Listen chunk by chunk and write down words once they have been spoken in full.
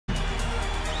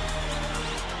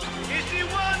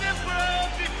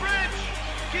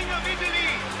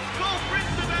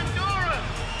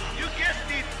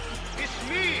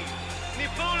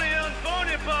Napoleon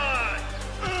Bonaparte!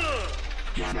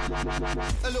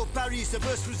 Hello Paris, the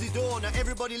burst through the door. Now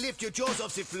everybody lift your jaws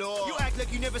off the floor. You act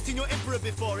like you never seen your emperor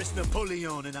before. It's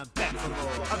Napoleon and I'm back for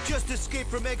more. I've just escaped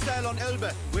from exile on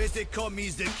Elba, where they call me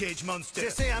the cage monster. They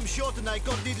say I'm short and I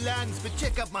got little lands, but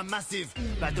check out my massive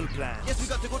battle plan. Yes, we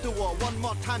got to go to war one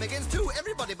more time against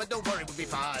everybody, but don't worry, we'll be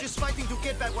fine. Just fighting to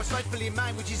get back what's rightfully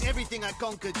mine, which is everything I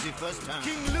conquered the first time.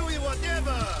 King Louis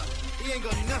whatever, he ain't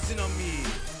got nothing on me.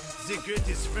 The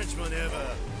greatest Frenchman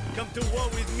ever. Come to war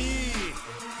with me.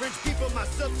 French people, my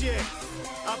subjects.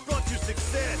 I brought you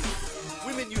success.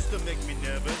 Women used to make me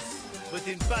nervous, but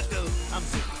in battle, I'm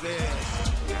the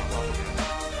best.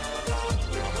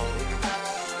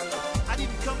 I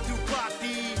didn't come to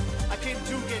party, I came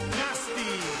to get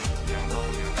nasty.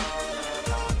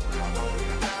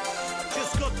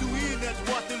 Just got to win at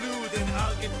Waterloo, then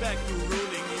I'll get back to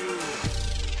ruling you.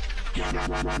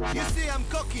 You see, I'm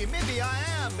cocky, maybe I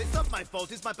am. It's not my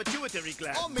fault, it's my pituitary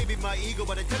gland. Or maybe my ego,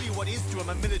 but I tell you what is true. I'm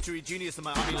a military genius and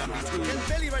my army love me too. Can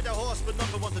barely ride a horse, but not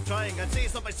for want of trying. I'd say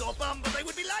it's not my sore bum, but I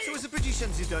would be lying. So it's the British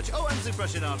and the Dutch, oh, and the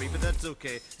Russian army, but that's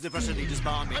okay. The Russian need to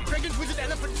spar me. I'm pregnant with an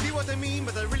elephant, see what I mean?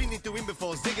 But I really need to win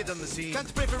before they get on the scene.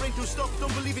 Can't pray for rain to stop,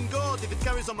 don't believe in God. If it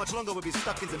carries on much longer, we'll be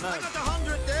stuck in the mud. I got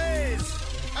 100 days,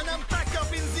 and I'm back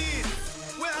up in this.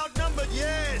 We're outnumbered,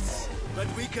 yes, but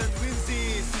we can win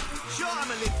this. Sure,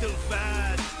 I'm a little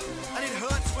fat, and it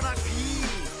hurts when I pee,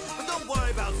 but don't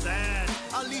worry about that.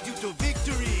 I'll lead you to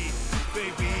victory,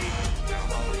 baby.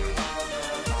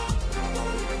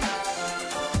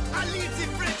 I lead the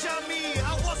French army.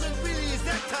 I wasn't really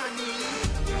that tiny.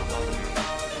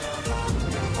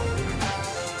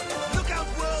 Look out,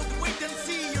 world, wait and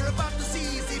see. You're about to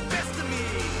see the best of me.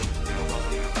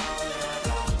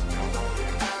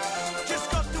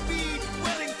 Just got to beat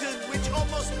Wellington, which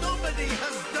almost nobody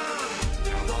has done.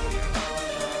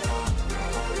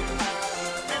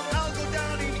 And I'll go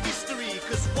down in history,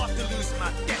 'cause Waterloo's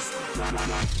my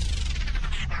destiny.